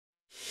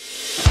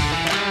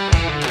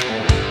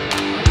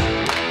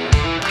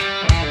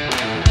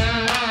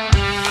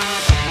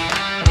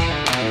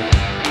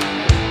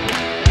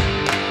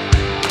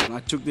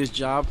took this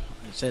job,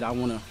 I said I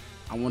want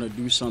to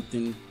do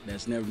something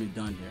that's never been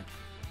done here.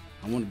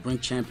 I want to bring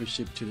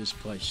championship to this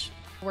place.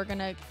 We're going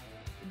to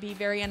be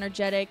very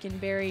energetic and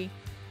very,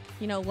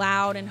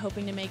 loud, and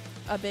hoping to make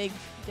a big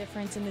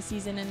difference in the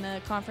season and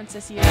the conference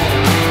this year.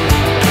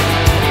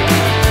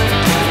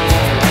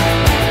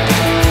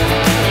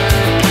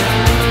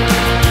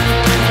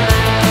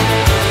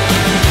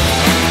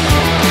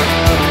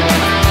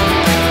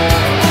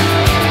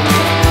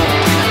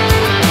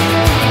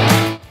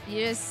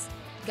 You just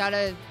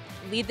gotta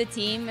lead the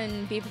team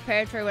and be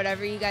prepared for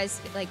whatever you guys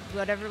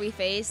whatever we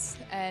face,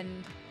 and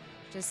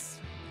just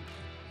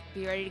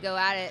be ready to go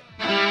at it.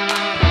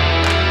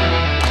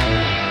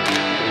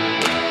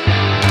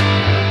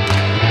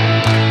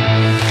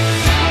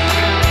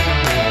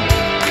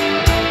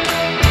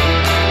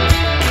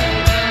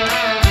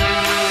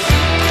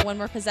 When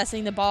we're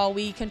possessing the ball,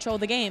 we control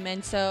the game,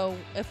 and so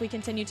if we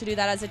continue to do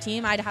that as a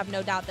team, I'd have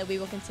no doubt that we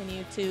will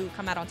continue to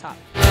come out on top.